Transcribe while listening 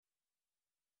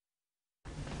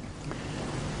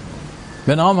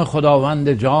به نام خداوند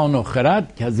جان و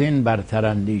خرد که از این برتر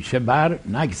اندیشه بر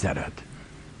نگذرد.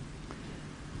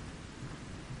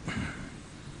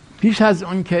 پیش از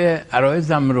اون که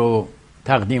عرایزم رو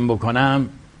تقدیم بکنم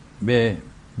به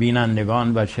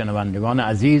بینندگان و شنوندگان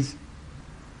عزیز،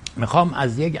 میخوام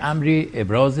از یک امری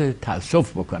ابراز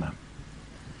تأسف بکنم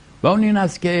و اون این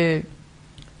است که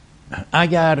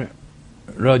اگر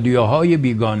رادیوهای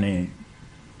بیگانه،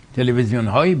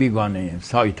 تلویزیونهای بیگانه،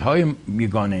 سایتهای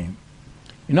بیگانه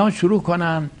اینا شروع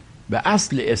کنن به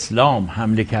اصل اسلام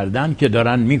حمله کردن که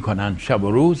دارن میکنن شب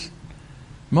و روز،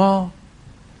 ما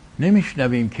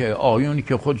نمیشنویم که آیونی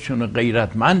که خودشون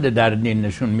غیرتمند در دین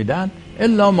نشون میدن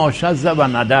الا ما شذ و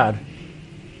ندر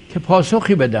که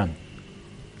پاسخی بدن.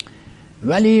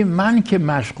 ولی من که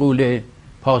مشغول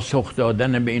پاسخ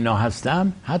دادن به اینا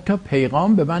هستم، حتی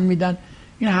پیغام به من میدن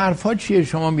این حرفا چیه؟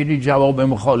 شما میری جواب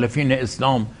مخالفین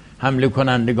اسلام حمله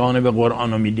کنندگان به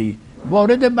قرآن رو میدی،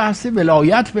 وارد بحث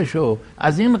ولایت بشو،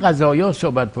 از این قضایا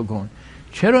صحبت بکن.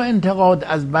 چرا انتقاد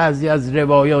از بعضی از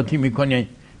روایاتی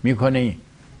میکنی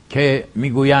که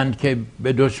میگویند که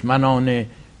به دشمنان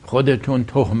خودتون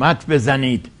تهمت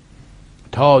بزنید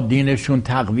تا دینشون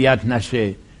تقویت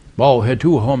نشه،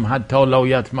 باهتوهم حتی لا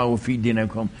یطمعوا فی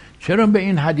دینکم؟ چرا به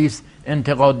این حدیث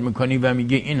انتقاد میکنی و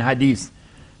میگی این حدیث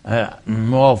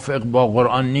موافق با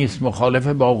قرآن نیست، مخالف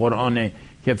با قرآنه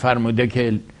که فرموده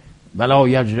که ولا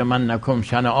یجرمنکم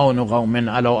شنآن قوم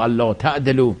علی الا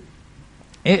تعدلوا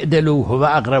اعدلوا هو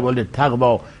اقرب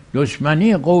للتقوی.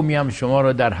 دشمنی قومی هم شما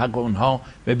رو در حق اونها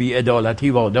به بی‌عدالتی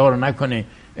وادار نکنه،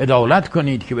 عدالت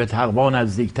کنید که به تقوا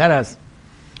نزدیکتر است.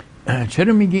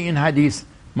 چرا میگی این حدیث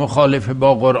مخالف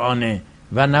با قرآنه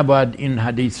و نباید این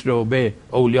حدیث رو به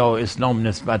اولیاء اسلام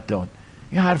نسبت داد؟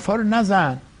 این حرفا رو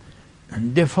نزن،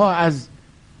 دفاع از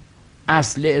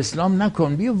اصل اسلام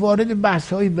نکن، بیا وارد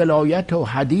بحث‌های ولایت و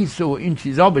حدیث و این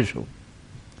چیزا بشو.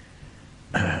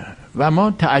 و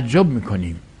ما تعجب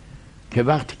میکنیم که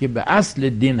وقتی که به اصل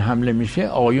دین حمله میشه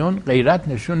آیون غیرت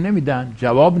نشون نمیدن،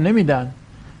 جواب نمیدن،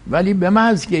 ولی به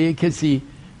محض که یک کسی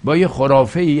با یه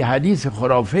خرافه‌ای، حدیث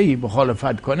خرافه‌ای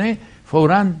مخالفت کنه،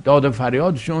 فوراً داد و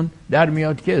فریادشون در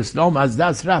میاد که اسلام از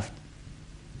دست رفت.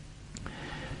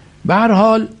 به هر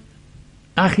حال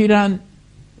اخیراً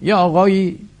یه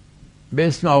آقایی به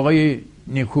اسم آقای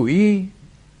نیکویی،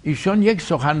 ایشون یک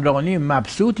سخنرانی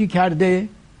مبسوطی کرده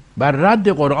بر رد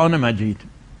قرآن مجید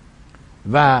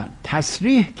و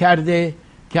تصریح کرده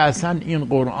که اصلا این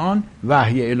قرآن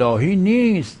وحی الهی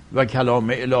نیست و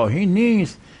کلام الهی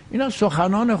نیست، اینا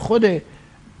سخنان خود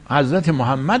حضرت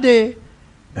محمده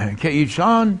که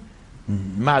ایشان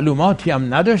معلوماتی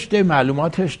هم نداشته،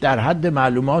 معلوماتش در حد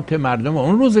معلومات مردم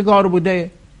اون روزگار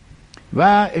بوده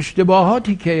و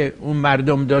اشتباهاتی که اون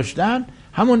مردم داشتن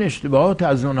همون اشتباهات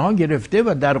از اونها گرفته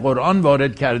و در قرآن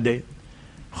وارد کرده.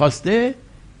 خواسته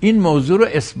این موضوع رو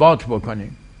اثبات بکنه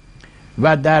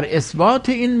و در اثبات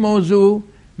این موضوع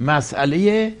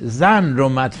مسئله زن رو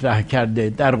مطرح کرده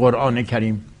در قرآن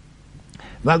کریم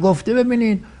و گفته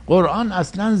ببینید قرآن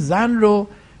اصلا زن رو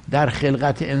در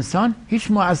خلقت انسان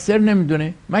هیچ مؤثر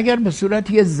نمیدونه مگر به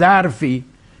صورت یه ظرفی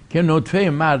که نطفه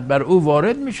مرد بر او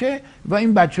وارد میشه و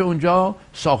این بچه اونجا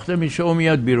ساخته میشه و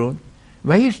میاد بیرون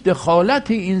و هیچ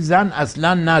دخالت این زن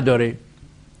اصلا نداره.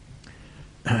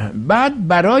 بعد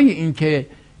برای اینکه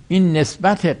این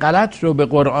نسبت غلط رو به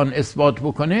قرآن اثبات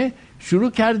بکنه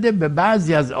شروع کرده به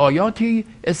بعضی از آیاتی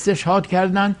استشهاد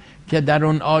کردن که در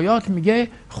اون آیات میگه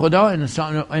خدا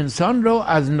انسان رو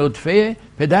از نطفه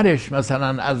پدرش،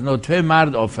 مثلا از نطفه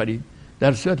مرد آفرید،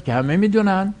 در صورت که همه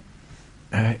میدونن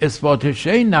اثبات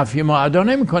شی نفی ما ادا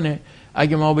نمیکنه.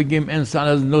 اگه ما بگیم انسان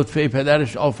از نطفه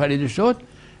پدرش آفریده شد،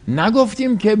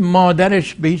 نگفتیم که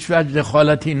مادرش به هیچ وجه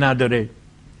دخالتی نداره.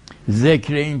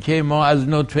 ذکر این که ما از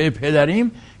نطفه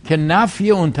پدریم که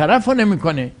نفی اون طرف رو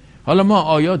نمیکنه. حالا ما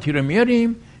آیاتی رو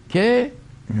میاریم که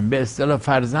به اصطلاح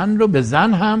فرزند رو به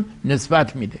زن هم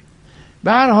نسبت میده.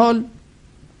 به هر حال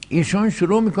ایشون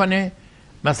شروع میکنه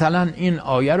مثلا این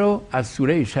آیه رو از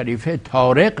سوره شریفه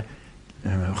طارق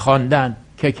خواندن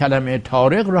که کلمه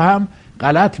طارق رو هم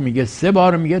غلط میگه، 3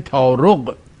 بار میگه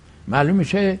طارق. معلوم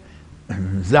میشه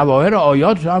ظواهر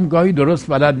آیات رو هم گاهی درست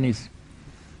بلد نیست.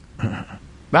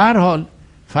 به هر حال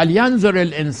فلینظر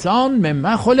الانسان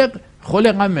مما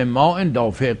خلق من ماء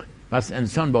دافق. پس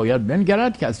انسان باید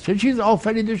بنگرد که از چه چیز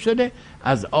آفریده شده؟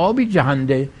 از آبی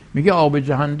جهنده. میگه آب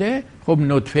جهنده خب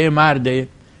نطفه مرده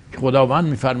که خداوند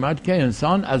میفرماید که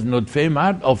انسان از نطفه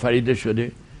مرد آفریده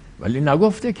شده، ولی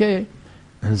نگفته که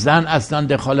زن اصلا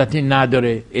دخالتی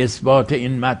نداره. اثبات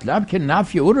این مطلب که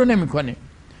نفی او رو نمیکنه.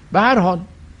 به هر حال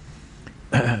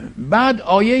بعد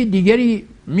آیه دیگری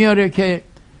میاره که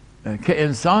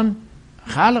انسان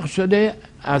خلق شده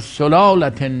از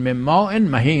سلالة من ماء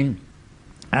مهین،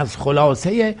 از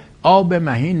خلاصه آب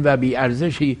مهین و بی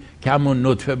ارزشی که همون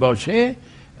نطفه باشه.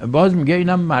 باز میگه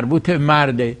اینم مربوط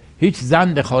مرده، هیچ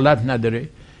زن دخالت نداره.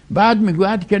 بعد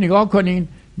میگوید که نگاه کنین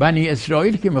بنی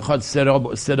اسرائیل که میخواد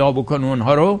صدا بکنه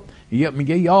اونها رو،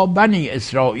 میگه یا بنی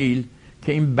اسرائیل،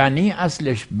 که این بنی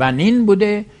اصلش بنین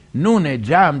بوده، نون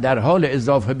جمع در حال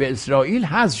اضافه به اسرائیل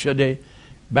حذف شده،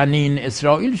 بنین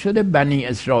اسرائیل شده بنی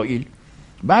اسرائیل.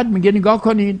 بعد میگه نگاه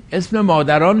کنین اسم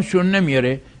مادرانشون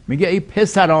نمیاره، میگه ای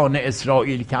پسران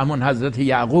اسرائیل، که همون حضرت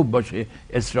یعقوب باشه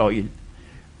اسرائیل،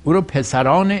 او رو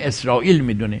پسران اسرائیل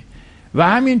میدونه. و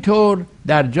همینطور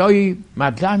در جایی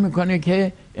مطرح میکنه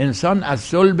که انسان از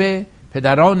صلب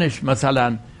پدرانش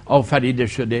مثلا آفریده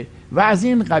شده و از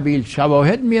این قبیل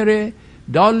شواهد میاره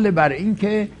دال بر این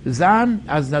که زن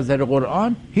از نظر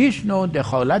قرآن هیچ نوع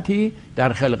دخالتی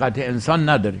در خلقت انسان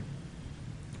نداره.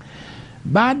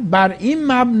 بعد بر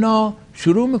این مبنا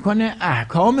شروع میکنه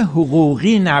احکام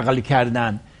حقوقی نقل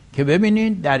کردن که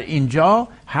ببینید در اینجا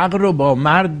حق رو با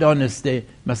مرد دانسته،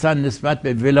 مثلا نسبت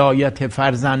به ولایت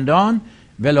فرزندان،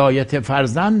 ولایت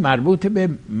فرزند مربوط به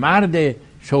مرد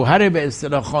شوهر به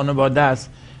اصطلاح خانواده است.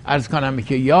 عرض کنم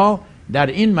که یا در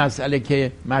این مسئله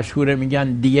که مشهور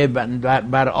میگن دیه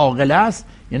بر عاقل است،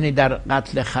 یعنی در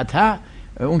قتل خطا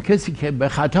اون کسی که به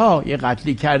خطا یه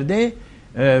قتلی کرده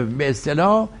به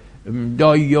اصطلاح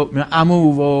دایی و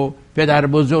عمو و پدر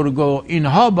بزرگ و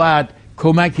اینها باید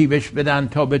کمکی بهش بدن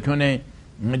تا بتونه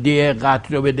دیه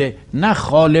قتل رو بده، نه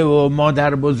خاله و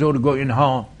مادر بزرگ و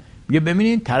اینها. یه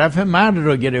ببینید طرف مرد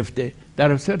رو گرفته،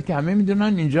 در صورتی که همه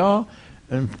میدونن اینجا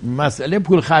مسئله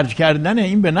پول خرج کردنه،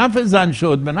 این به نفع زن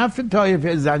شد، به نفع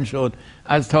طایفه زن شد.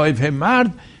 از طایفه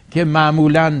مرد که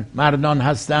معمولا مردان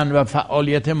هستن و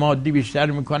فعالیت مادی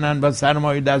بیشتر میکنن و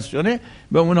سرمایه دستشونه،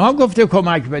 به اونها گفته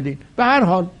کمک بدین. به هر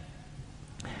حال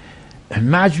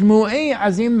مجموعه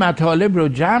از این مطالب رو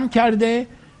جمع کرده،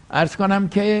 عرض کنم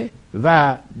که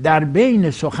و در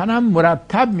بین سخنم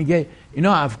مرتب میگه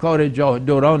اینا افکار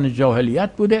دوران جاهلیت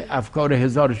بوده، افکار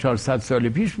 1400 سال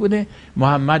پیش بوده،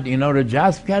 محمد اینا رو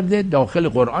جذب کرده داخل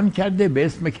قرآن کرده به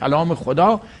اسم کلام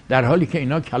خدا، در حالی که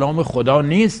اینا کلام خدا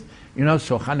نیست، اینا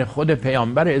سخن خود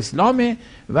پیامبر اسلامه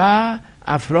و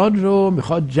افراد رو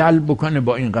میخواد جلب بکنه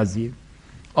با این قضیه.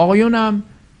 آقایونم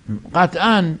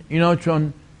قطعا اینا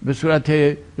چون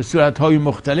به صورتهای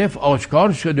مختلف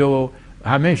آشکار شده و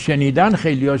همه شنیدن،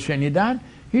 خیلی ها شنیدن،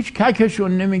 هیچ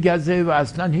ککشون نمیگزه و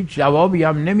اصلا هیچ جوابی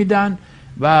هم نمیدن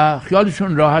و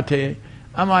خیالشون راحته.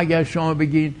 اما اگر شما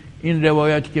بگین این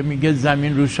روایتی که میگه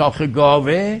زمین رو شاخ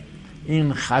گاوه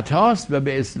این خطاست و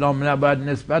به اسلام نباید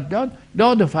نسبت داد،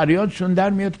 داد و فریادشون در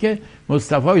میاد که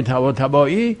مصطفی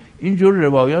طباطبایی اینجور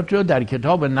روایات رو در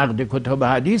کتاب نقد کتاب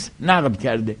حدیث نقد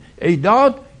کرده. ای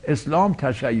داد اسلام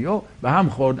تشیع به هم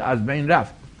خورد، از بین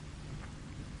رفت.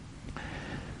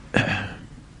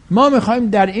 ما میخوایم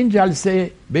در این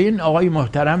جلسه به این آقای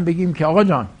محترم بگیم که آقا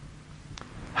جان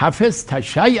حفظت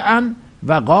شیئا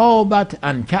و غابت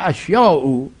عنک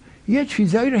اشیاء، یه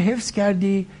چیزایی رو حفظ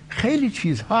کردی، خیلی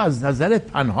چیزها از نظرت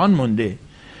پنهان مونده،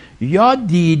 یا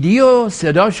دیدی و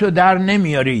صداشو در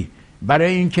نمیاری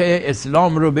برای اینکه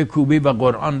اسلام رو بکوبی و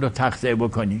قرآن رو تخطئه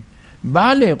بکنی.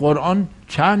 بله قرآن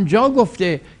چند جا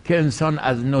گفته که انسان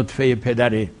از نطفه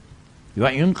پدره و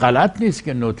این غلط نیست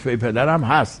که نطفه پدرم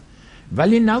هست،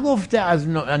 ولی نگفته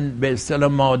از به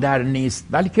اصطلاح مادر نیست،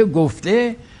 بلکه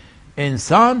گفته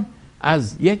انسان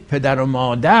از یک پدر و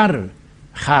مادر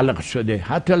خلق شده.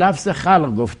 حتی لفظ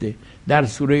خلق گفته در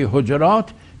سوره حجرات،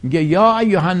 میگه یا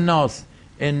ایها الناس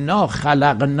انا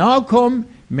خلقناکم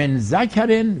من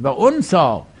ذکر و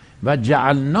انثی و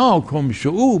جعلناکم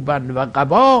شعوبا و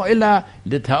قبائل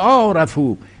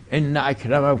لتعارفوا ان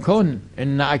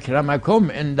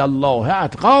اکرمکم عند الله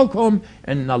اتقاکم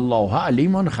ان الله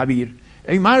علیم خبیر.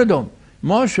 ای مردم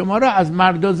ما شما را از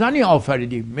مرد و زنی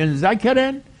آفریدیم، من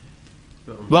ذکر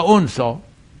و انثی،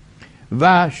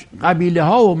 و قبیله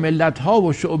ها و ملت ها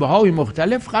و شعبه های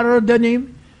مختلف قرار دادیم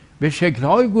به شکل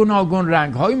های گوناگون،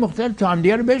 رنگ های مختلف، تا هم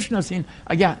دیگر رو بشناسین.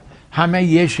 اگر همه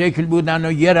یه شکل بودن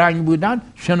و یه رنگ بودن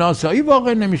شناسایی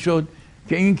واقع نمیشد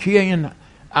که این کیه، این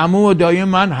عمو و دایی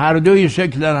من هر دو یه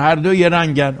شکلن، هر دو یه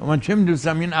رنگن، من چه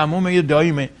میدونستم این عمومه یه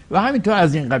داییمه و همینطور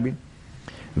از این قبیل.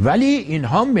 ولی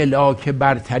اینها ملاک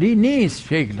برتری نیست،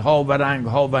 شکل ها و رنگ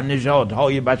ها و نژاد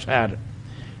های بشر،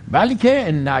 بلکه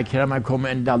ان اکرمکم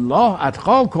عند الله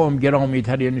اتقاکم، گرامی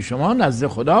ترین شما نزد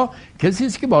خدا کسی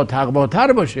است که با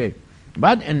تقواتر باشه.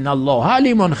 بعد ان الله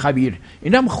علیم خبیر،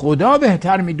 اینم خدا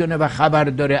بهتر میدونه و خبر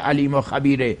داره، علیم و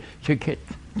خبیره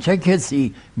چه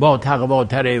کسی با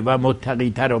تقواتره و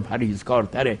متقیتر و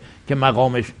پرهیزکارتره که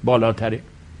مقامش بالاتره.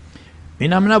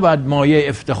 اینم نباید مایه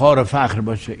افتخار و فخر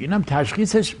باشه، اینم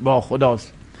تشخیصش با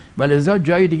خداست. ولذا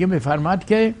جای دیگه میفرماد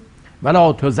که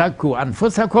ولا تزکوا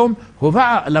انفسکم هو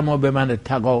اعلم بمن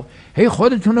اتقی. هی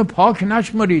خودتون رو پاک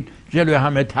نشمرید، جلوی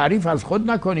همه تعریف از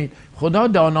خود نکنید. خدا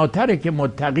داناتره که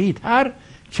متقی تر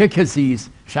چه کسی است،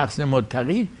 شخص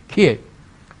متقی کیه.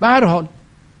 به هر حال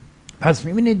پس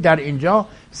میبینید در اینجا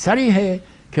صریحه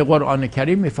که قرآن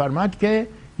کریم میفرماد که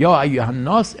یا ایها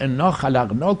الناس انا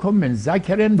خلقناکم من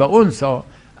ذکر و انثی،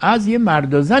 از یه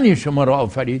مرد و زنی شما را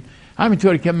آفرید.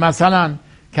 همینطور که مثلا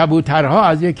کبوترها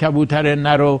از یک کبوتر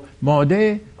نر و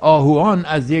ماده، آهوان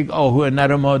از یک آهو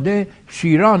نر و ماده،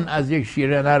 شیران از یک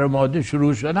شیر نر و ماده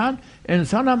شروع شدن،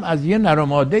 انسان هم از یک نر و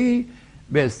ماده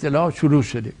به اصطلاح شروع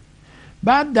شده.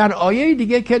 بعد در آیه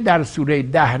دیگه که در سوره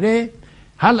دهره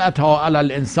هل اتا علی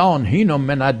الانسان حین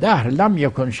من الدهر لم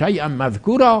یکن شیئا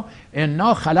مذکورا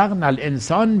انا خلقنا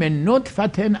الانسان من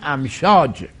نطفه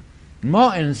امشاج.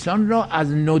 ما انسان را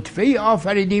از نطفه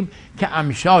آفریدیم که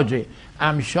امشاجه.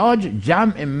 امشاج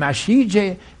جمع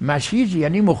مشیجه. مشیج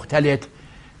یعنی مختلط،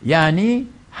 یعنی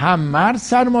هم مرد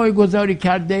سرمایه گذاری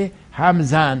کرده هم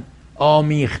زن،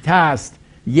 آمیخته است،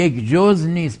 یک جز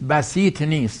نیست، بسیط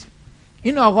نیست.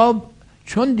 این آقا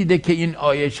چون دیده که این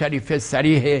آیه شریف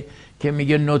صریحه که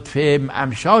میگه نطفه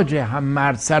امشاجه، هم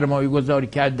مرد سرمایه گذاری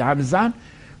کرده هم زن،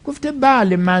 گفته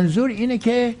بله منظور اینه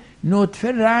که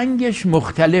نطفه رنگش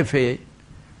مختلفه،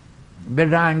 به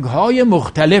رنگهای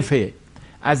مختلفه.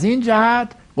 از این جهت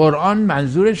قرآن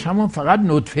منظورش همون فقط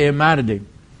نطفه مرده،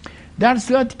 در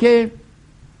صورت که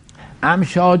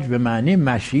امشاج به معنی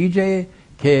مشیجه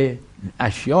که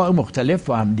اشیاء مختلف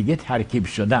و هم دیگه ترکیب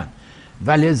شدن.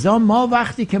 ولذا ما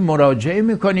وقتی که مراجعه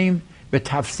میکنیم به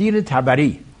تفسیر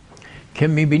طبری که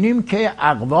میبینیم که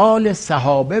اقوال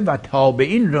صحابه و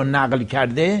تابعین رو نقل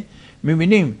کرده،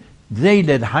 میبینیم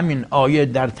ذیل همین آیه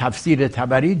در تفسیر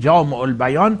طبری جامع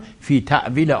البیان فی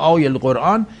تأویل آیه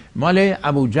القرآن مال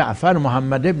ابو جعفر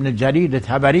محمد ابن جریر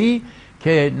طبری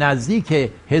که نزدیک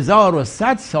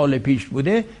 1100 سال پیش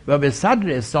بوده و به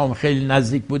صدر اسلام خیلی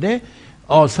نزدیک بوده،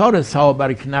 آثار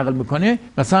صحابه که نقل میکنه.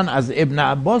 مثلا از ابن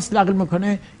عباس نقل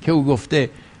میکنه که او گفته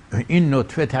این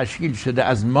نطفه تشکیل شده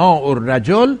از ماء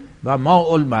الرجل و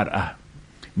ماء المرأه.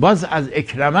 باز از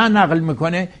اکرمه نقل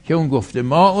میکنه که اون گفته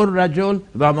ماء الرجل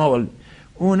و ماء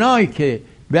اونایی که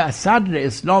به صدر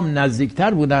اسلام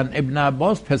نزدیکتر بودن. ابن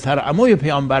عباس پسر عموی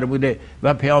پیامبر بوده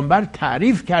و پیامبر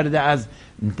تعریف کرده از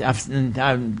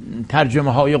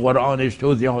ترجمه های قرآنش،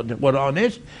 توضیحات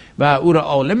قرآنش و او را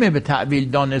عالم به تعویل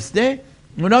دانسته.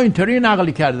 اونا اینطوری نقل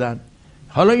کردن.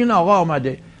 حالا این آقا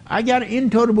آمده اگر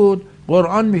اینطور بود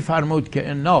قرآن میفرمود که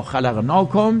انا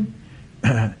خلقناکم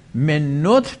من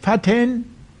نطفه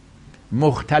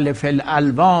مختلف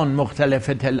الالوان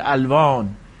مختلفت الالوان،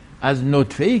 از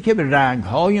نطفه‌ای که به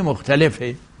رنگ‌های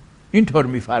مختلفه. اینطور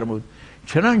میفرمود.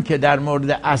 چنان که در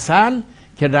مورد عسل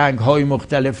که رنگ‌های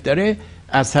مختلف داره،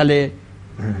 عسل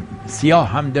سیاه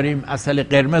هم داریم، عسل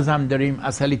قرمز هم داریم،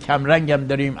 عسل کمرنگ هم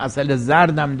داریم، عسل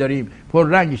زرد هم داریم، پر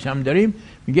رنگش هم داریم.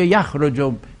 میگه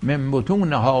یخرج من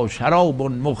بطونها شراب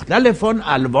مختلف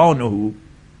الوانه،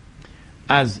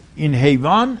 از این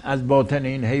حیوان، از باطن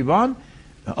این حیوان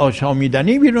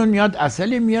آشامیدنی بیرون میاد،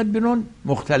 عسلی میاد بیرون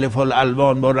مختلف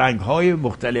الالوان با رنگ‌های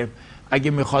مختلف.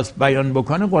 اگه میخواست بیان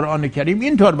بکنه قرآن کریم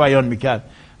اینطور بیان میکرد.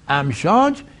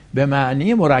 امشاج به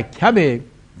معنی مرکبه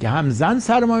که هم زن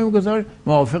سرمایه گذار،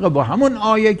 موافق با همون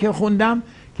آیه که خوندم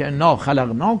که انا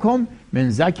خلقناکم من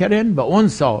ذکر و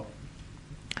انثی.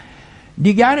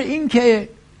 دیگر این که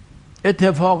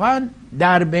اتفاقا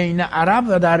در بین عرب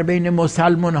و در بین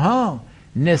مسلمان ها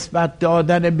نسبت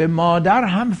دادن به مادر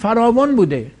هم فراوان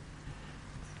بوده.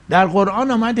 در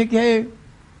قرآن آمده که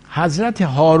حضرت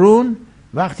هارون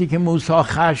وقتی که موسی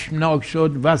خشمناک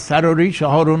شد و سر و ریش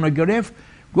هارون رو گرفت،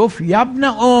 گفت یبن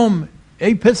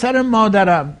ای پسر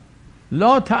مادرم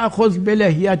لا تأخذ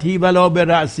بلحیتی ولا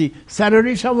برأسی، سر و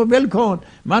ریشم رو ول کن،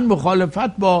 من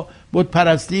مخالفت با بت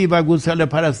پرستی و گوساله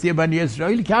پرستی بنی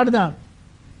اسرائیل کردم.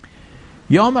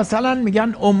 یا مثلا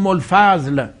میگن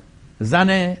الفضل،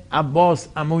 زن عباس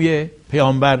عموی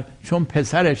پیامبر، چون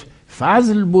پسرش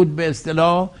فضل بود به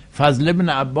اصطلاح فضل ابن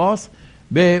عباس،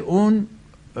 به اون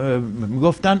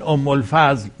میگفتن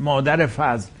الفضل، مادر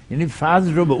فضل، یعنی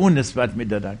فضل رو به اون نسبت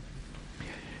میدادن.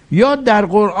 یا در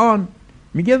قرآن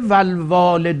میگه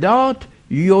والوالدات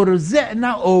یرضعن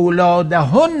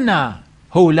اولادهن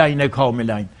حولین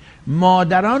کاملین،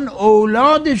 مادران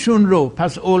اولادشون رو،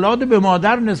 پس اولاد به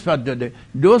مادر نسبت داده،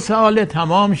 2 سال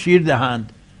تمام شیر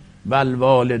دهند.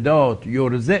 والوالدات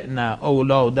یرضعن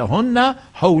اولادهن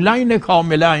حولین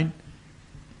کاملین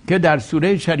که در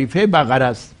سوره شریفه بقره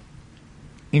است.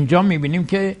 اینجا میبینیم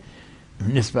که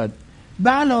نسبت به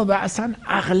علاوه اصلا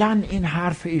عقلا این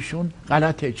حرف ایشون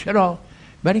غلطه. چرا؟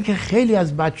 برای اینکه خیلی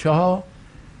از بچه ها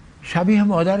شبیه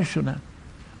مادرشونن.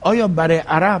 آیا برای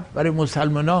عرب، برای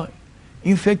مسلمان ها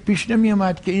این فکر پیش نمی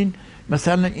اومد که این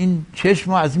مثلا این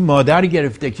چشم از این مادر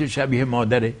گرفته که شبیه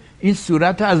مادره، این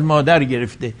صورت از مادر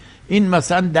گرفته، این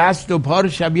مثلا دست و پا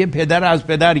شبیه پدر از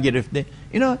پدر گرفته؟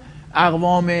 اینا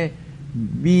اقوام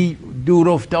بی دور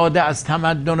افتاده از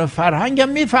تمدن و فرهنگ هم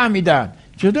میفهمیدن.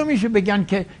 چطور میشه بگن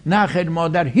که نه خیر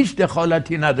مادر هیچ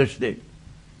دخالتی نداشته؟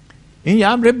 این یه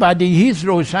امر بدیهی است،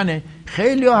 روشنه.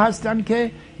 خیلی ها هستن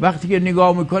که وقتی که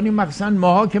نگاه میکنیم، مثلا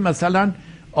ماها که مثلا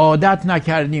عادت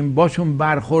نکردیم باشون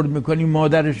برخورد میکنیم،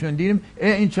 مادرشون دیدیم،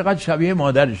 این چقدر شبیه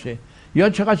مادرشه، یا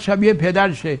چقدر شبیه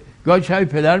پدرشه، گاهی شبیه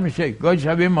پدر میشه، گاهی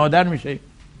شبیه مادر میشه.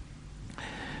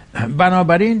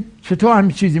 بنابراین چطور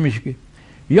همین چیزی میشه؟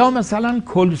 یا مثلا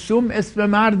کلثوم اسم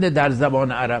مرد در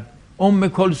زبان عرب، ام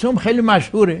کلثوم خیلی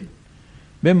مشهوره،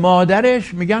 به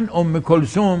مادرش میگن ام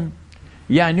کلثوم،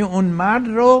 یعنی اون مرد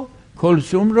رو،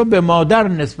 کلثوم رو به مادر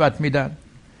نسبت میدن.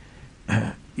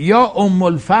 یا ام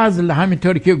الفضل،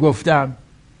 همینطور که گفتم.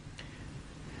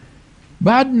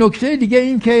 بعد نکته دیگه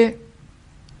این که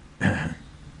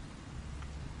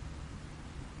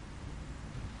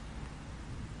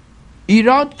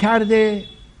ایراد کرده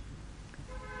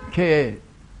که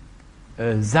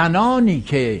زنانی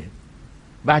که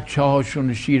بچه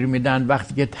هاشون شیر میدن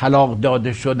وقتی که طلاق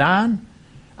داده شدن،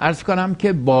 عرض کنم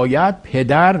که باید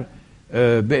پدر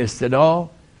به اصطلاح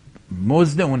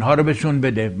مزد اونها رو بهشون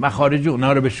بده، مخارج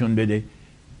اونها رو بهشون بده.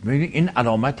 این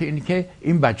علامت اینه که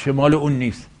این بچه مال اون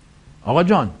نیست. آقا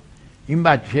جان، این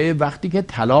بچه وقتی که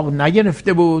طلاق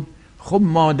نگرفته بود، خب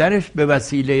مادرش به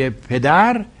وسیله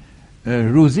پدر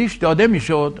روزیش داده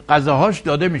میشد، غذاهاش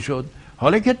داده میشد.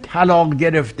 حالا که طلاق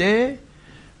گرفته،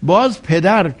 باز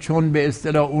پدر چون به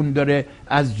اصطلاح اون داره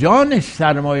از جانش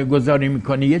سرمایه گذاری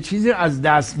میکنه، یه چیزی از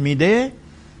دست میده،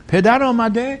 پدر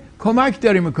آمده کمک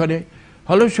داری میکنه.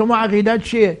 حالا شما عقیدت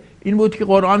چیه؟ این بود که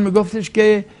قرآن میگفتش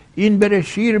که این بره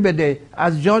شیر بده،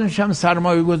 از جانش هم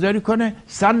سرمایه گذاری کنه،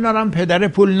 سنارم پدر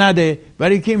پول نده،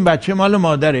 برای که این بچه مال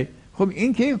مادره. خب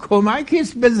این که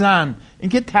کمکیست به زن، این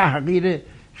که تحقیر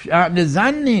شأن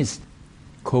زن نیست،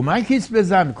 کمکیست به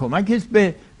زن، کمکیست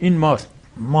به این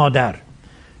مادر.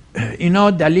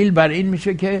 اینا دلیل بر این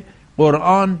میشه که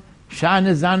قرآن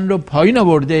شأن زن رو پایین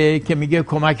آورده که میگه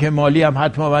کمک مالی هم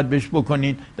حتما باید بهش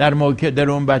بکنین در موقع که در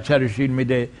اون بچه رو شیر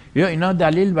میده. یا اینا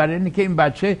دلیل بر اینه که این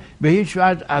بچه به هیچ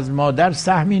وجه از مادر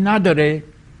سهمی نداره.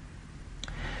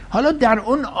 حالا در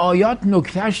اون آیات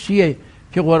نکتهش چیه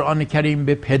که قرآن کریم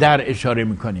به پدر اشاره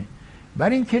میکنه؟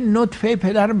 برای اینکه نطفه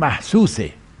پدر محسوسه،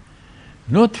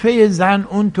 نطفه زن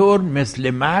اونطور مثل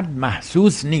مرد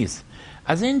محسوس نیست.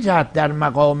 از این جهت در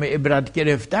مقام عبرت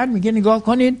گرفتن میگه نگاه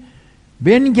کنید،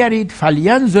 بنگرید،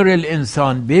 فلینظر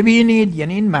الانسان، ببینید،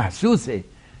 یعنی این محسوسه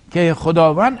که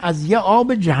خداوند از یه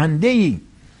آب جهنده‌ای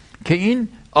که این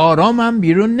آرام هم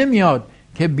بیرون نمیاد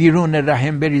که بیرون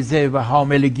رحم بریزه و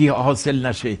حاملگی حاصل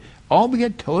نشه، آبی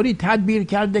طوری تدبیر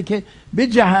کرده که به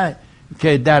جهت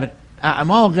که در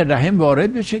اعماق رحم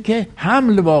وارد بشه که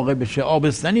حمل واقع بشه،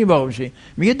 آبستنی واقع بشه.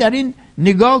 میگه در این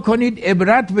نگاه کنید،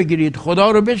 عبرت بگیرید،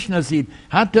 خدا رو بشناسید،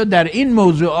 حتی در این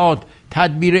موضوعات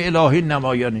تدبیر الهی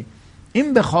نمایانه.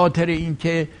 این به خاطر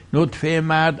اینکه نطفه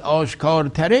مرد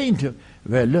آشکارتره، این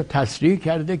ولی تصریح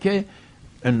کرده که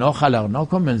انا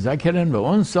خلقناکم من ذکر و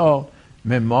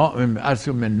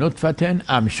انثی من نطفه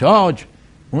امشاج.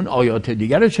 اون آیات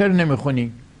دیگر رو چرا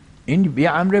نمیخونی؟ این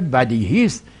یه امر بدیهی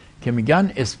است که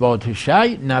میگن اثبات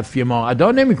شیء نفی ما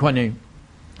ادا نمیکنه.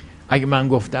 اگه من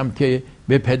گفتم که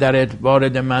به پدرت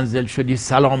وارد منزل شدی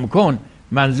سلام کن،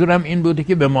 منظورم این بوده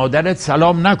که به مادرت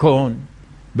سلام نکن،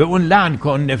 به اون لعن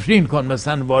کن، نفرین کن،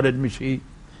 مثلا وارد میشی.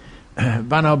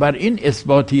 بنابراین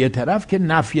اثباتی یه طرف که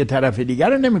نفی طرف دیگر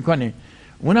رو نمیکنه.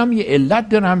 اونم یه علت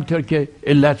داره، همینطور که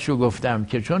علتشو گفتم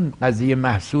که چون قضیه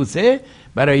محسوسه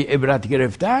برای عبرت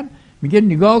گرفتن، میگه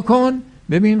نگاه کن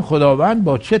ببین خداوند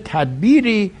با چه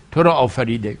تدبیری تو را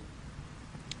آفریده.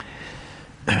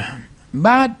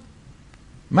 بعد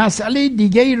مسئله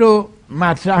دیگه ای رو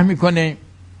مطرح میکنه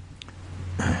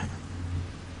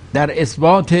در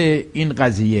اثبات این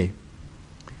قضیه.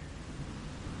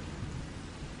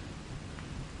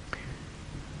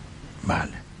 بله،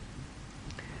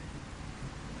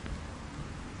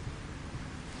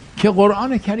 که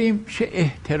قرآن کریم چه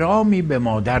احترامی به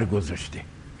مادر گذاشته،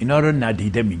 اینا رو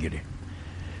ندیده میگیره.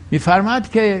 میفرماد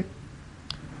که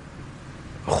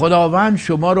خداوند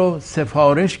شما رو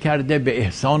سفارش کرده به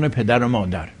احسان پدر و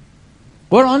مادر.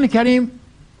 قرآن کریم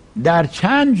در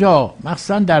چند جا،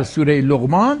 مخصوصا در سوره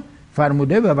لقمان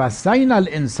فرموده و وصینا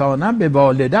الانسان به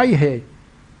والدیه.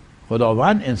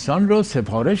 خداوند انسان رو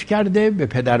سفارش کرده به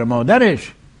پدر و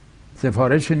مادرش،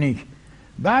 سفارش نیک.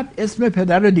 بعد اسم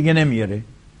پدر رو دیگه نمیاره،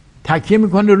 تکیه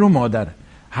میکنه رو مادر.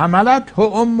 حملت هو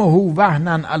امه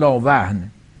وهنا علی وهن،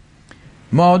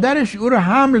 مادرش او رو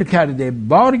حمل کرده،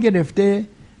 بار گرفته،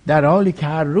 در حالی که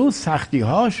هر روز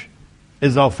سختی‌هاش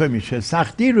اضافه میشه،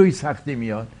 سختی روی سختی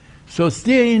میاد،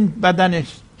 سستی این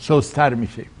بدنش سست‌تر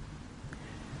میشه.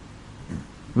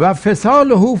 و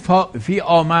فصاله فی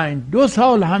عامین، 2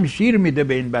 سال هم شیر میده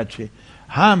به این بچه،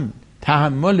 هم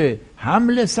تحمل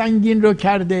حمل سنگین رو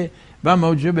کرده و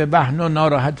موجب وهن و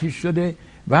ناراحتی شده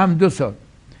و هم 2 سال.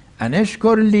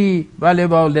 انشکر لی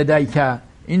ولوالدیک،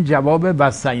 این جواب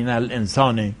وصینا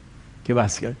الانسانه که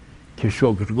بس که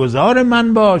شکرگزار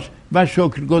من باش و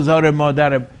شکرگزار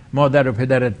مادر و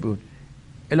پدرت بود.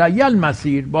 الی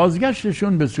المصیر،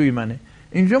 بازگشتشون به سوی منه.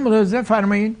 اینجا ملاحظه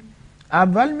فرمایین،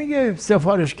 اول میگه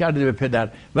سفارش کرده به پدر،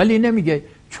 ولی نمیگه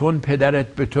چون پدرت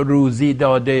به تو روزی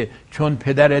داده، چون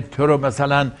پدرت تو رو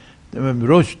مثلا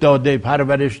رشد داده،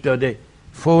 پرورش داده.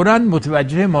 فوراً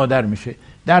متوجه مادر میشه.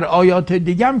 در آیات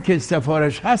دیگه هم که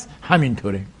سفارش هست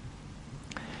همینطوره،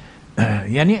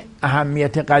 یعنی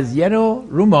اهمیت قضیه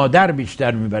رو مادر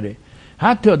بیشتر میبره.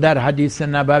 حتی در حدیث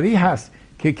نبوی هست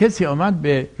که کسی آمد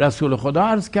به رسول خدا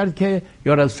عرض کرد که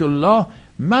یا رسول الله،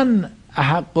 من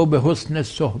احق به حسن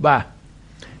صحبه،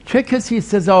 چه کسی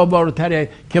سزاوارتره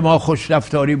که ما خوش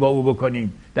رفتاری با او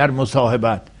بکنیم در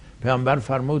مصاحبت؟ پیامبر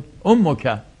فرمود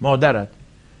امک، مادرت.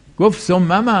 گفت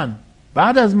ثم من،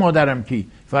 بعد از مادرم کی؟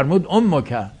 فرمود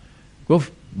امک.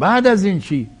 گفت بعد از این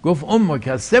چی؟ گفت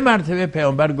امک. 3 مرتبه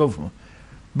پیامبر گفت.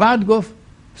 بعد گفت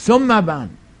ثم من،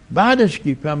 بعدش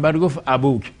کی؟ پیامبر گفت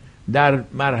ابوک. در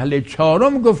مرحله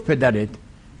 4 گفت پدرت.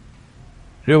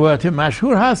 روایت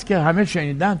مشهور هست که همه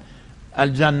شنیدن،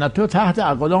 الجنت تحت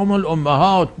اقدام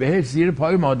الامهات، بهشت زیر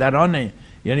پای مادرانه.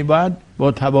 یعنی باید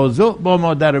با تواضع با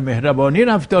مادر مهربانی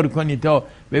رفتار کنی تا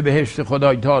به بهشت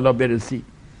خدای تعالی برسی.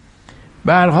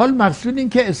 به هر حال مقصود این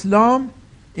که اسلام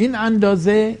این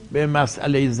اندازه به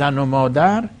مسئله زن و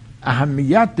مادر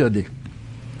اهمیت داده.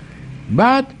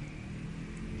 بعد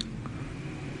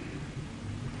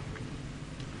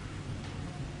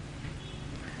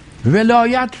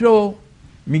ولایت رو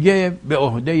میگه به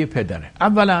عهده پدره.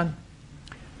 اولا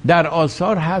در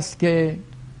آثار هست که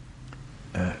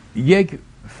یک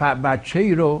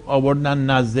بچه‌ای رو آوردن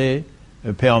نزد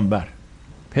پیامبر،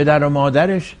 پدر و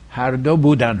مادرش هر دو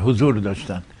بودن، حضور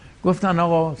داشتن. گفتن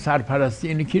آقا سرپرستی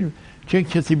اینی کی، چه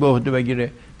کسی به عهده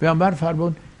بگیره؟ پیامبر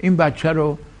فرمود این بچه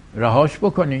رو رهاش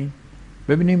بکنین،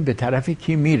 ببینیم به طرف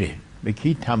کی میره، به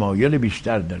کی تمایل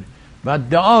بیشتر داره. و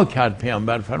دعا کرد.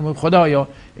 پیامبر فرمود خدایا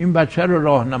این بچه رو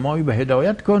راهنمایی و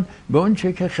هدایت کن به اون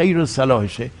چه که خیر و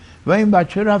صلاحشه. و این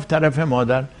بچه رفت طرف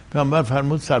مادر. پیامبر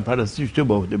فرمود سرپرستیش تو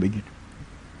به عهده بگیر.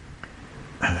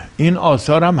 این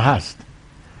آثار هم هست.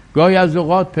 گاهی از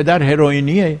اوقات پدر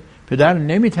هروئینیه، پدر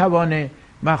نمیتوانه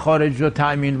مخارج رو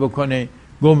تأمین بکنه،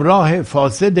 گمراه،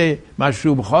 فاسد،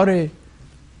 مشروب خواره،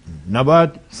 نباید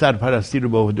سرپرستی رو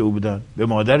به عهده او بدن. به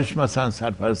مادرش مثلا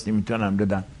سرپرستی میتونن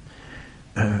بدن.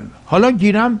 حالا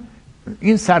گیرم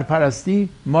این سرپرستی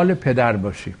مال پدر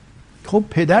باشه. خب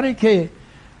پدره که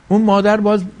اون مادر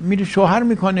باز میره شوهر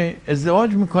میکنه،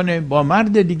 ازدواج میکنه، با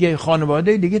مرد دیگه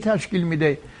خانواده دیگه تشکیل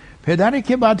میده. پدره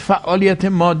که باید فعالیت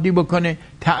مادی بکنه،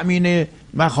 تأمین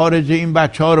مخارج این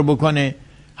بچه ها رو بکنه.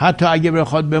 حتی اگه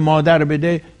بخواد به مادر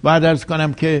بده، باید عرض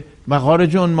کنم که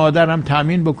مخارج اون مادر هم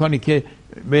تأمین بکنه که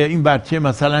به این بچه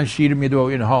مثلا شیر میده و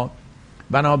اینها.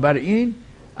 بنابراین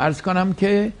عرض کنم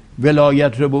که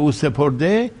ولایت رو به او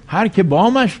سپرده، هر که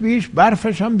بامش بیش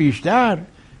برفش هم بیشتر.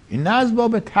 این نه از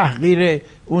باب تحقیر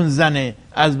اون زنه،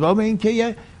 از باب اینکه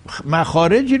یه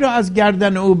مخارجی رو از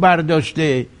گردن او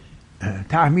برداشته،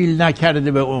 تحمیل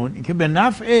نکرده به اون، اینکه به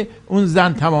نفع اون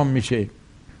زن تمام میشه.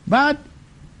 بعد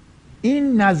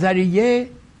این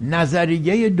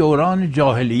نظریه دوران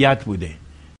جاهلیت بوده.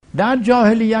 در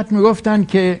جاهلیت میگفتن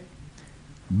که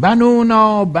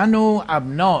بنونا بنو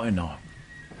ابنائنا،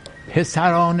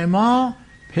 پسران ما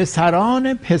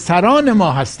پسران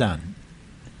ما هستند،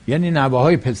 یعنی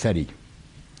نوه‌های پسری.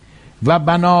 و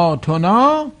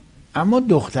بناتنا، اما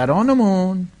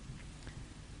دخترانمون،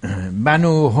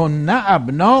 بنوهن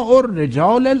ابناء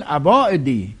الرجال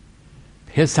الابائدی،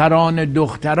 پسران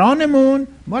دخترانمون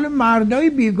مال مردای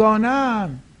بیگانه،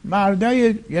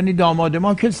 مردای یعنی داماد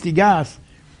ما کس دیگه است.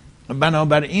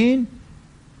 بنابراین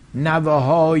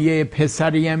نوه‌های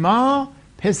پسری ما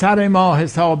پسر ما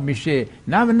حساب میشه،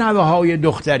 نه نوه‌های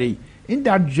دختری. این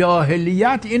در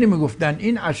جاهلیت اینو میگفتن،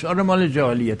 این اشعار مال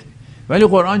جاهلیته. ولی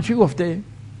قرآن چی گفته؟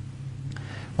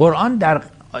 قرآن در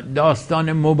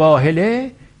داستان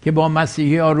مباهله که با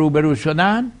مسیحی ها روبرو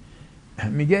شدن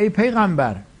میگه ای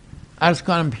پیغمبر، عرض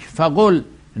کنم فقل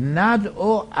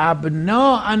ندعو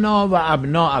ابناءنا و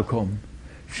ابناءکم،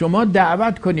 شما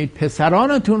دعوت کنید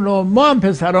پسرانتون رو، ما هم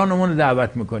پسرانمون رو دعوت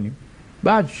میکنیم.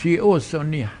 بعد شیعه و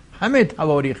سنی همه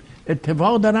تواریخ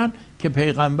اتفاق دارن که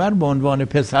پیغمبر به عنوان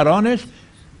پسرانش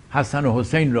حسن و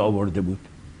حسین رو آورده بود،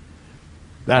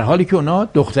 در حالی که اونا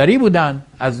دختری بودن،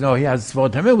 از ناحیه از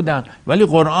فاطمه بودن، ولی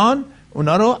قرآن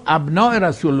اونا رو ابناء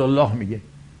رسول الله میگه.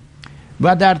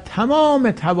 و در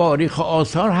تمام تواریخ و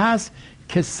آثار هست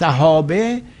که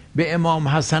صحابه به امام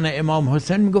حسن امام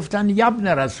حسین میگفتن یبن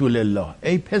رسول الله،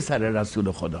 ای پسر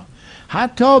رسول خدا.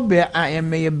 حتی به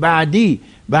ائمه بعدی،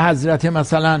 به حضرت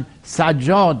مثلا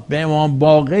سجاد، به امام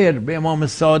باقر، به امام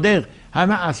صادق،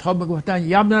 همه اصحاب میگفتن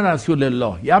یبن رسول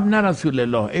الله، یبن رسول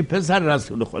الله، ای پسر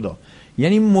رسول خدا.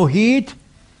 یعنی محیط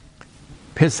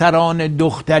پسران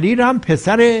دختری رو هم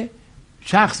پسر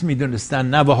شخص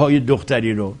میدونستن، نوه‌های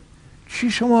دختری رو.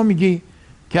 چی شما میگی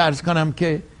که عرض کنم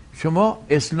که شما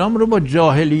اسلام رو با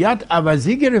جاهلیت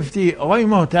عوضی گرفتی؟ آقای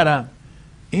محترم،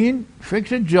 این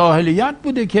فکر جاهلیت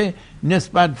بوده که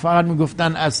نسبت فقط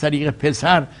میگفتن از طریق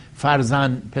پسر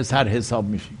فرزند پسر حساب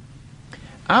میشی.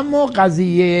 اما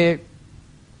قضیه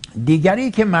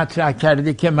دیگری که مطرح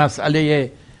کرده که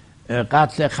مسئله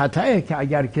قتل خطأه، که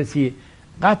اگر کسی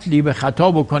قتلی به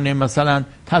خطا بکنه، مثلا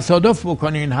تصادف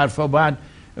بکنه، این حرفا بعد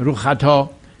رو خطا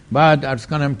بعد عرض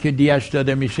کنم که دیهش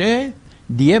داده میشه،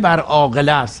 دیه بر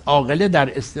عاقله است. عاقله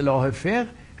در اصطلاح فقه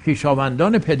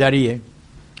خویشاوندان پدریه.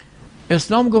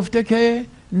 اسلام گفته که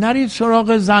نرید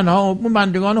سراغ زنها، اون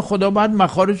بندگان خدا باید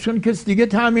مخارجشون کس دیگه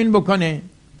تأمین بکنه.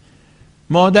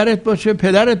 مادرت باشه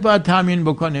پدرت باید تأمین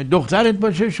بکنه، دخترت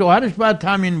باشه شوهرش باید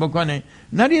تأمین بکنه.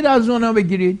 نرید از اونا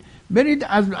بگیرید، برید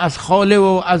از خاله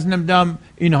و از نمیدونم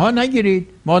اینها نگیرید،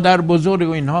 مادر بزرگ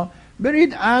و اینها،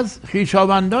 برید از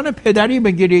خویشاوندان پدری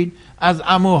بگیرید، از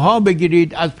عموها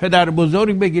بگیرید، از پدر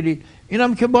بزرگ بگیرید.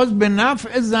 اینم که باز به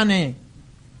نفع زنه.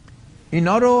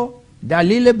 اینا رو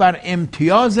دلیل بر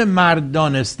امتیاز مرد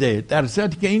دانسته، در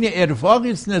صورتی که این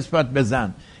ارفاقی است نسبت به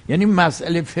زن. یعنی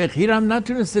مسئله فقهی رو هم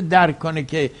نتونسته درک کنه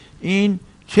که این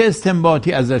چه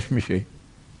استنباطی ازش میشه.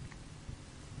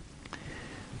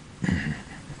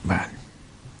 بله.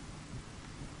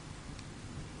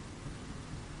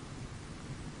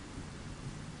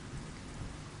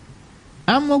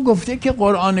 اما گفته که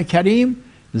قرآن کریم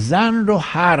زن رو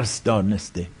حرث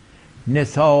دانسته.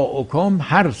 نساؤکم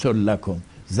حرث لکم،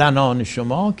 زنان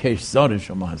شما کشتزار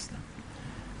شما هستن.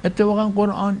 اتفاقا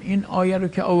قرآن این آیه رو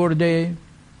که آورده،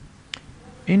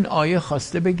 این آیه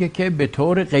خواسته بگه که به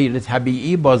طور غیر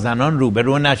طبیعی با زنان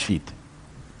روبرو نشید.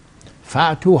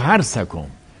 فأتوا حرثکم،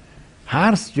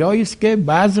 حرث جاییست که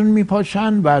بذر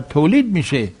میپاشن و تولید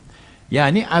میشه،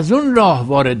 یعنی از اون راه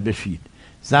وارد بشید.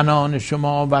 زنان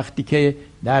شما وقتی که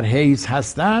در حیض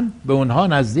هستن به اونها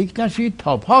نزدیک نشید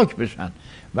تا پاک بشن.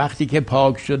 وقتی که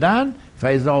پاک شدن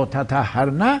فاذا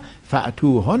تطهرن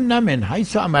فأتوهن من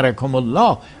حیث امرکم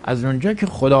الله، از اونجا که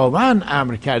خداوند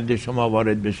امر کرده شما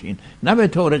وارد بشین، نه به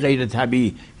طور غیر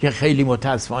طبیعی که خیلی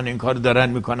متاسفانه این کار دارن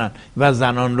میکنن و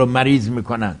زنان رو مریض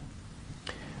میکنن.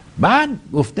 بعد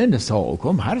گفته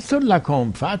نساؤکم حرث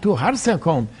لکم فأتوا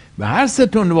حرثکم، به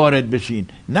حرثتون وارد بشین،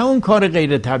 نه اون کار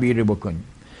غیر طبیعی رو بکنین.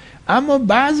 اما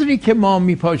بذری که ما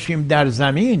میپاشیم در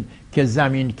زمین که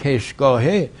زمین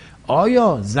کشگاهه،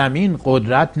 آیا زمین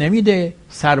قدرت نمیده،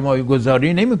 سرمایه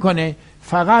گذاری نمیکنه؟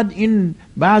 فقط این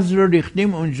بذر رو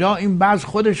ریختیم اونجا، این بذر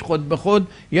خودش خود به خود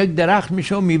یک درخت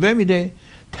میشه و میوه میده؟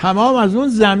 تمام از اون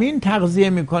زمین تغذیه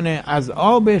میکنه، از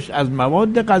آبش، از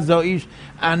مواد غذاییش،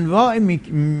 انواع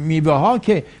میوه ها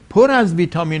که پر از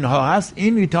ویتامین ها هست،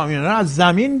 این ویتامین ها از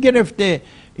زمین گرفته،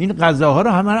 این غذاها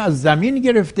رو همه رو از زمین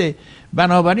گرفته.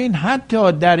 بنابراین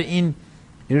حتی در این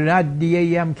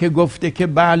ردیه هم که گفته که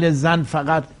بله زن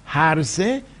فقط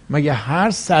حرثه، مگه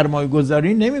حرث سرمایه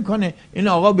گذاری نمیکنه؟ این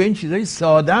آقا به این چیزای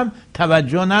سادم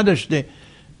توجه نداشته.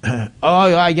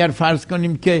 آیا اگر فرض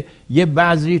کنیم که یه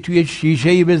بذری توی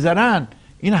شیشه‌ای بذارن،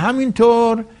 این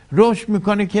همینطور رشد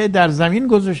میکنه که در زمین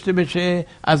گذاشته بشه،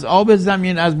 از آب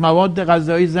زمین، از مواد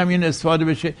غذایی زمین استفاده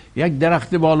بشه، یک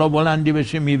درخت بالا بلندی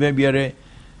بشه میوه بیاره.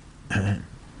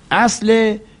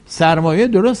 اصل سرمایه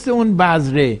درست اون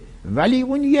بذره، ولی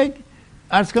اون یک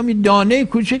عرض کنم دانه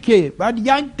کوچکه، بعد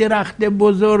یک درخت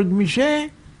بزرگ میشه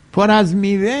پر از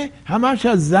میوه، همش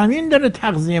از زمین داره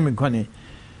تغذیه میکنه.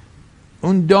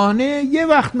 اون دانه یه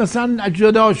وقت مثلا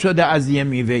جدا شده از یه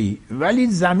میوهی، ولی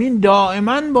زمین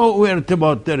دائما با او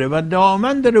ارتباط داره و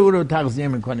دائما داره او رو تغذیه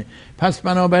میکنه. پس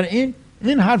بنابراین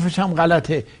این حرفش هم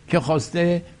غلطه که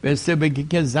خواسته بسته بگی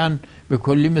که زن به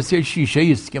کلی مثل شیشه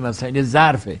است که مثلا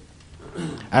ظرفه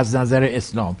از نظر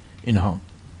اسلام اینها.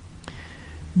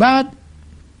 بعد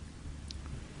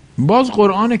باز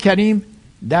قرآن کریم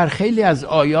در خیلی از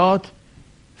آیات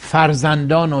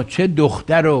فرزندان و چه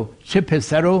دختر و چه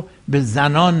پسر رو به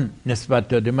زنان نسبت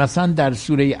داده. مثلا در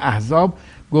سوره احزاب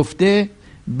گفته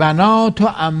بنات و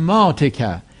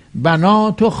عماتک،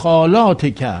 بنات و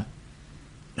خالاتک،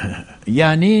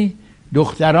 یعنی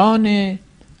دختران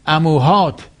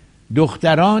عموهات،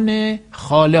 دختران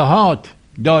خالهات،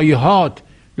 دایهات،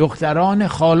 دختران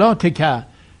خالاتک.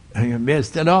 به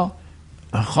اصطلاح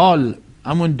خال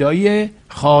همون دایه،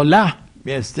 خاله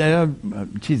به اصطلاح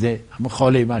چیزه، همون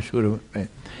خاله مشهور،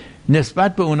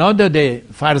 نسبت به اونا داده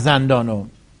فرزندانو،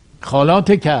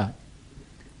 خالاتک.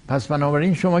 پس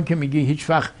بنابراین شما که میگی هیچ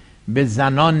وقت به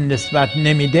زنان نسبت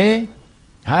نمیده،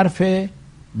 حرف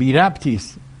بی ربطی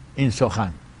است این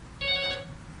سخن.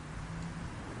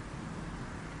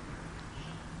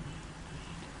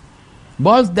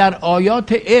 باز در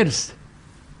آیات ارث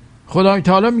خدای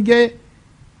تعالی میگه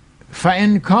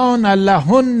فَإِنْ کَانَ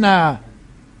لَهُنَّ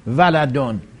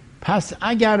ولدون، پس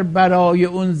اگر برای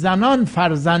اون زنان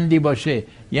فرزندی باشه،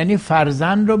 یعنی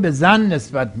فرزند رو به زن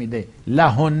نسبت میده.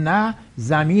 لهن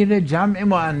ضمیر جمع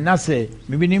مؤنثه.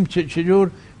 میبینیم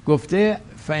چجور گفته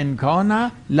فَإِنْ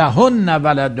کَانَ لَهُنَّ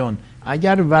ولدون،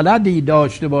 اگر ولدی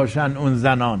داشته باشن اون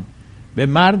زنان، به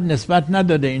مرد نسبت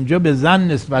نداده، اینجا به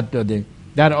زن نسبت داده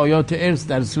در آیات ارث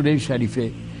در سوره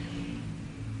شریفه.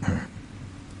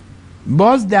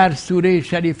 باز در سوره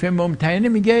شریفه ممتحنه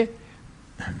میگه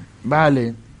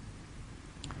بله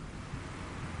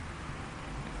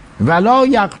ولا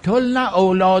یقتلن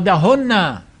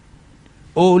اولادهن،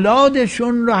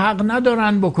 اولادشون رو حق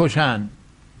ندارن بکشن.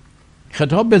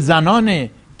 خطاب به زنانه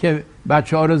که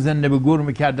بچه ها رو زنده به گور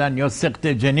میکردن یا سقط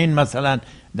جنین مثلا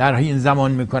در این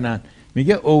زمان میکنن.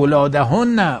 میگه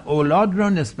اولادهن، اولاد رو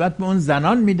نسبت به اون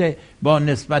زنان میده با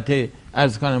نسبت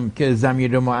عرض کنم که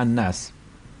ضمیر مؤنث.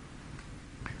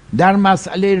 در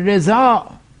مسئله رضا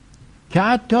که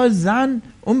حتی زن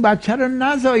اون بچه رو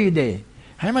نزاییده،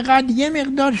 همینقدر یه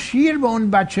مقدار شیر به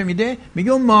اون بچه میده،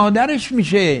 میگه اون مادرش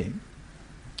میشه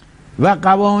و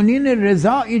قوانین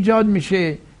رضا ایجاد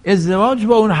میشه، ازدواج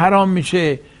با اون حرام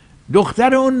میشه،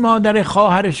 دختر اون مادر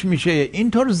خواهرش میشه.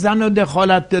 اینطور زن رو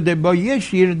دخالت داده با یه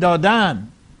شیر دادن،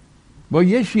 با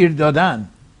یه شیر دادن.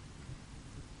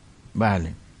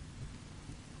 بله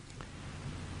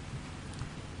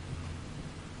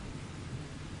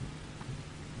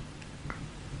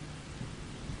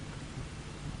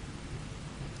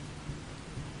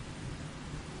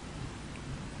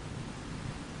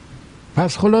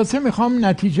پس خلاصه میخوام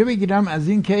نتیجه بگیرم از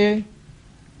این که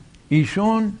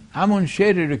ایشون همون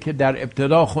شعری رو که در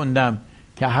ابتدا خوندم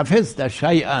که حفظت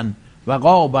شیئا و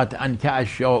غابت عنک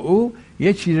اشیاء،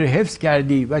 یه چیز رو حفظ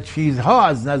کردی و چیزها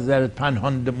از نظرت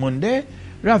پنهان مونده،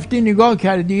 رفتی نگاه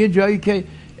کردی یه جایی که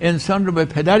انسان رو به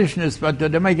پدرش نسبت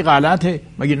داده، مگه غلطه؟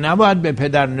 مگه نباید به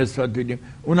پدر نسبت بدیم؟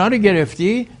 اونا رو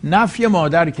گرفتی نفی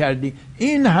مادر کردی.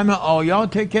 این همه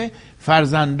آیاته که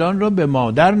فرزندان رو به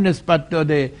مادر نسبت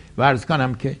داده و عرض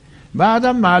کنم که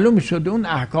بعدم معلوم شد اون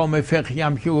احکام فقهی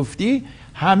هم که گفتی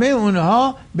همه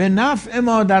اونها به نفع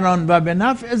مادران و به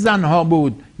نفع زنها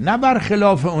بود، نه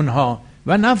برخلاف اونها.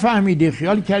 و نفهمیدی،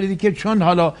 خیال کردی که چون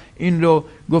حالا این رو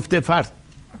گفته فرض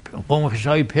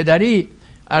قومخشای پدری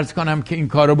عرض کنم که این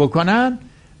کارو بکنن،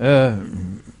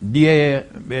 دیگه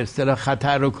به اصطلاح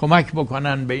خطر رو کمک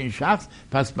بکنن به این شخص،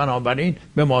 پس بنابراین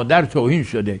به مادر توهین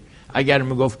شده. اگر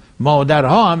میگفت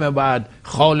مادرها همه بعد،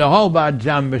 خاله ها بعد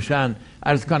جمع بشن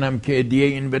عرض کنم که دیگه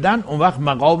این بدن، اون وقت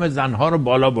مقام زنها رو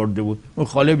بالا برده بود. اون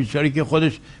خاله بیچاری که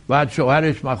خودش بعد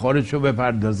شوهرش مخارجشو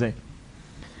بپردازه.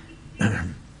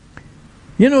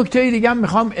 یه نکته دیگه هم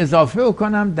میخوام اضافه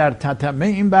بکنم در تتمه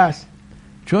این بحث،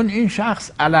 چون این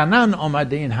شخص علنا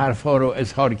آمده این حرفا رو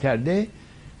اظهار کرده،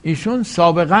 ایشون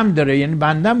سابقم داره، یعنی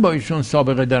بندم با ایشون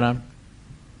سابقه دارم.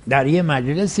 در یه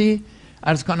مجلسی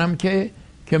عرض کنم که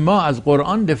ما از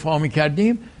قرآن دفاع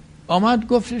میکردیم، آمد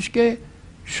گفتش که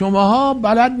شماها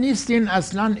بلد نیستین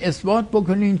اصلا اثبات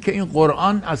بکنین که این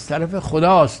قرآن از طرف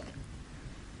خداست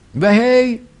و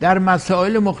هی در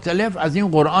مسائل مختلف از این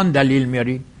قرآن دلیل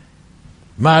میارین.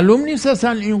 معلوم نیست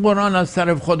اصلا این قرآن از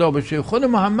طرف خدا بشه، خود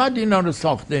محمد اینا رو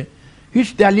ساخته،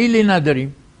 هیچ دلیلی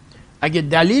نداریم. اگه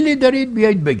دلیلی دارید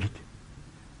بیایید بگید.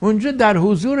 اونجا در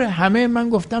حضور همه من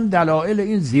گفتم دلایل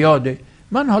این زیاده،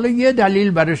 من حالا یه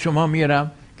دلیل برای شما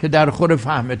میارم که در خور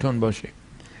فهمتون باشه.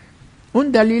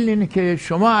 اون دلیل اینه که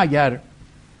شما اگر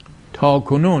تا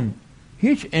کنون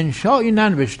هیچ انشایی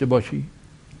ننوشته باشی،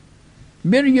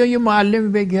 بری یا یه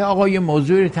معلم بگه آقا یه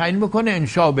موضوعی رو تعیین بکنه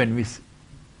انشا بنویس،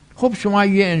 خب شما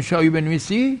یه انشایی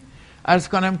بنویسی، عرض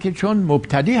کنم که چون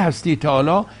مبتدی هستی تا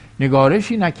حالا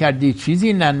نگارشی نکردی،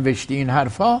 چیزی ننوشتی، این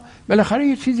حرفا بالاخره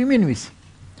یه چیزی مینویسی.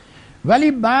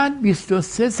 ولی بعد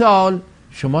 23 سال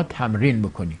شما تمرین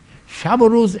بکنی، شب و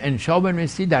روز انشا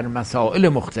بنویسی در مسائل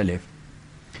مختلف.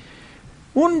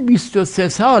 اون 23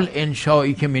 سال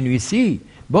انشایی که می‌نویسی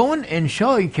با اون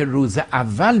انشایی که روز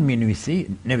اول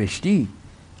نوشتی،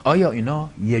 آیا اینا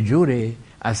یه جوره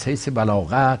از حیث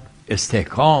بلاغت،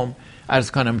 استحکام،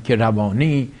 عرض کنم که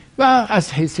روانی و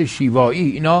از حیث شیوایی،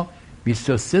 اینا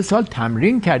 23 سال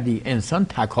تمرین کردی، انسان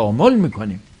تکامل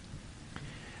میکنه.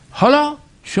 حالا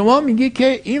شما میگی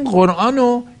که این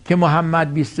قرآنو که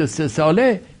محمد 23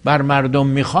 ساله بر مردم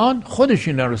میخوان، خودش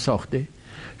اینا رو ساخته.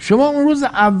 شما اون روز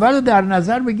اول در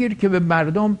نظر بگیر که به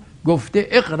مردم گفته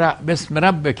اقرأ بسم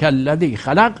ربک الذی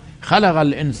خلق، خلق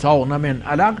الانسان من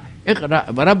علق،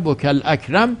 اقرأ وربک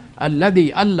الاکرم الذی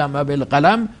علم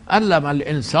بالقلم، علم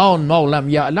الانسان ما لم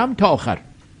یعلم تا آخر.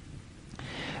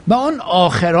 با اون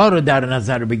آخرا رو در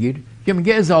نظر بگیر که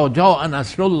میگه اذا جاء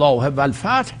نصر الله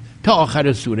والفتح تا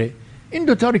آخر سوره. این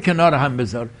دوتا رو کنار هم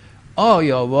بذار.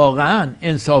 آیا واقعا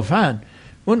انصافا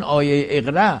اون آیه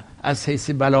اقرأ از حیث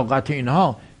بلاغت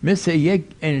اینها مثل یک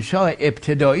انشاء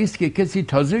ابتدایی است که کسی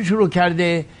تازه شروع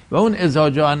کرده و اون اذا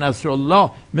جاء نصر الله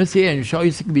مثل انشایی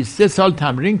است که 23 سال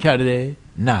تمرین کرده؟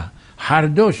 نه، هر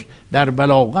دوش در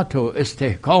بلاغت و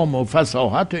استحکام و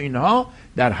فصاحت و اینها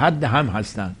در حد هم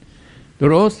هستند.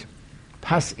 درست؟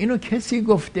 پس اینو کسی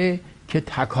گفته که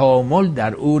تکامل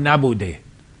در او نبوده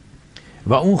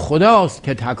و اون خداست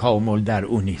که تکامل در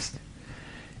او نیست.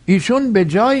 ایشون به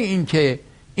جای اینکه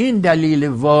این دلیل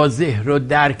واضح رو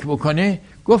درک بکنه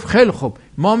گفت خیلی خوب،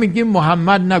 ما میگیم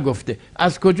محمد نگفته،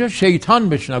 از کجا شیطان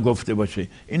بهش نگفته باشه؟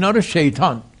 اینا رو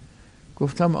شیطان.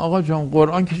 گفتم آقا جان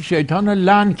قرآن که شیطان رو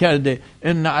لعن کرده،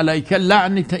 ان علیک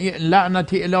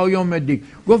لعنتی الی یوم الدین.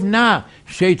 گفت نه،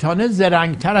 شیطان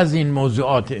زرنگتر از این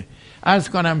موضوعاته. عرض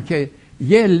کنم که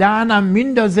یه لعنم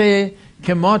میندازه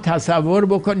که ما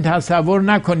تصور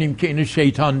نکنیم که اینو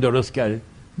شیطان درست کرده.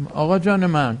 آقا جان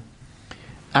من،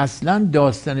 اصلا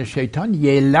داستان شیطان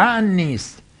یه لعن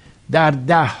نیست. در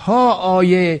 10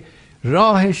 آیه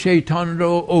راه شیطان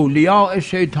رو، اولیاء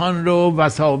شیطان رو،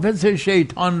 وساوس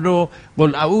شیطان رو،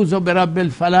 قل اعوذ برب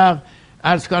الفلق،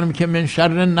 عرض کنم که من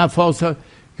شر النفاس،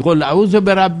 قل اعوذ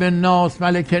برب الناس،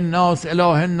 ملک الناس، اله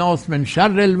الناس، من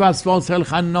شر الوسواس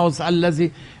الخناس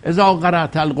الذی اذا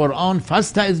قرأت القرآن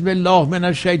فاستعذ بالله من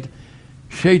الشیطان.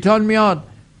 شیطان میاد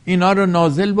اینا رو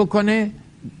نازل بکنه،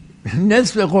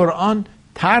 نصف قرآن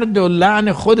طرد و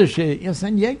لعن خودشه. اصلا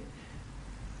یک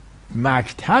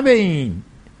مکتب این،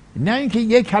 نه اینکه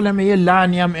یک کلمه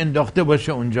لعنی هم انداخته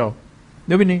باشه اونجا.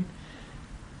 ببینید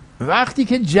وقتی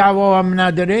که جوابم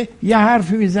نداره یه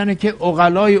حرفی میزنه که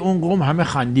عقلای اون قوم همه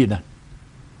خندیدن،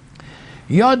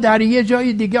 یا در یه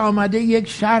جای دیگه آمده یک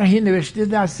شرحی نوشته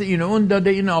دست این اون داده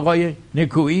این آقای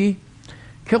نکویی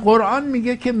که قرآن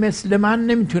میگه که مثل من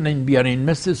نمیتونین بیارین،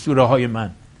 مثل سوره های من.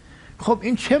 خب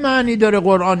این چه معنی داره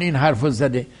قرآن این حرفو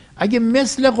زده؟ اگه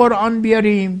مثل قرآن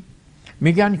بیاریم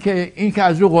میگن که این که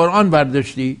از رو قرآن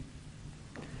برداشتی،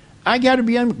 اگر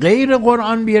بیایم غیر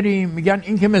قرآن بیاریم میگن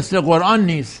این که مثل قرآن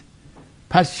نیست.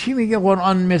 پس چی میگه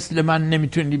قرآن مثل من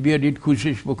نمیتونید بیارید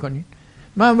کوشش بکنید؟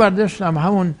 من برداشتم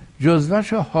همون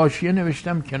جزوهش و حاشیه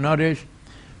نوشتم کنارش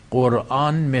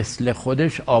قرآن مثل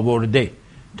خودش آورده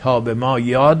تا به ما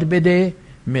یاد بده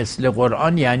مثل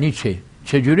قرآن یعنی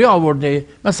چجوری آورده.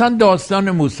 مثلا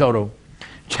داستان موسی رو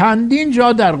چندین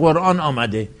جا در قرآن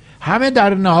آمده، همه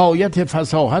در نهایت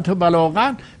فصاحت و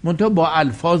بلاغت، منتها با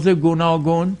الفاظ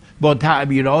گوناگون، با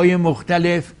تعبیرهای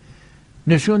مختلف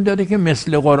نشون داده که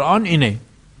مثل قرآن اینه.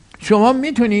 شما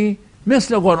میتونی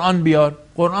مثل قرآن بیار،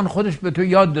 قرآن خودش به تو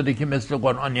یاد داده که مثل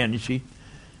قرآن یعنی چی.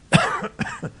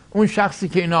 اون شخصی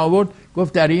که این آورد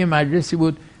گفت در یه مجلسی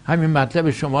بود همین مطلب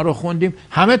شما رو خوندیم،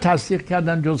 همه تصدیق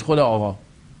کردن جز خود آقا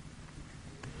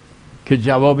که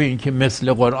جواب این که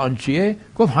مثل قرآن چیه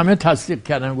گفت، همه تصدیق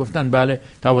کردن، گفتن بله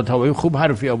طباطبایی خوب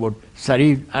حرفی آورد،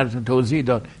 سریع عرض توضیح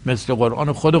داد مثل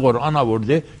قرآن، خود قرآن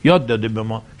آورده یاد داده به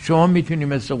ما، شما میتونی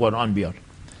مثل قرآن بیار.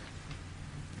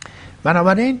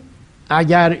 بنابراین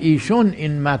اگر ایشون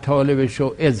این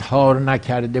مطالبشو اظهار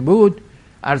نکرده بود،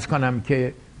 عرض کنم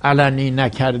که علنی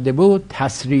نکرده بود،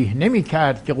 تصریح نمی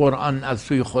کرد که قرآن از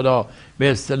سوی خدا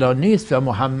به اصطلاح نیست و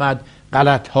محمد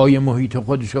غلط‌های محیط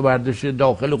خودشو برداشته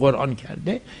داخل قرآن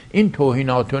کرده، این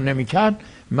توهیناتو نمی کرد،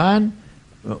 من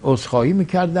عذرخواهی می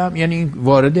کردم، یعنی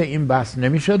وارد این بحث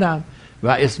نمی شدم و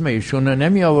اسم ایشون رو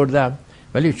نمی آوردم.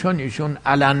 ولی چون ایشون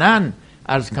علناً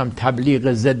عرض کنم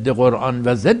تبلیغ ضد قرآن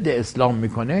و ضد اسلام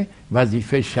میکنه،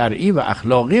 وظیفه شرعی و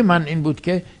اخلاقی من این بود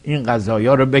که این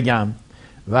قضایا رو بگم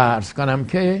و عرض کنم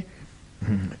که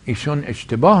ایشون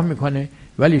اشتباه میکنه،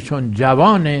 ولی چون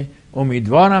جوانه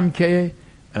امیدوارم که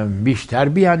بیشتر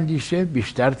بیاندیشه،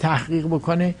 بیشتر تحقیق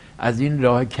بکنه، از این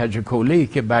راه کج کوله‌ای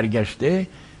که برگشته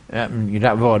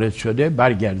وارد شده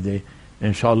برگرده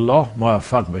انشالله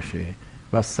موفق بشه.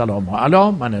 و السلام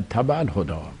علی من اتبع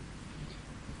الهدی.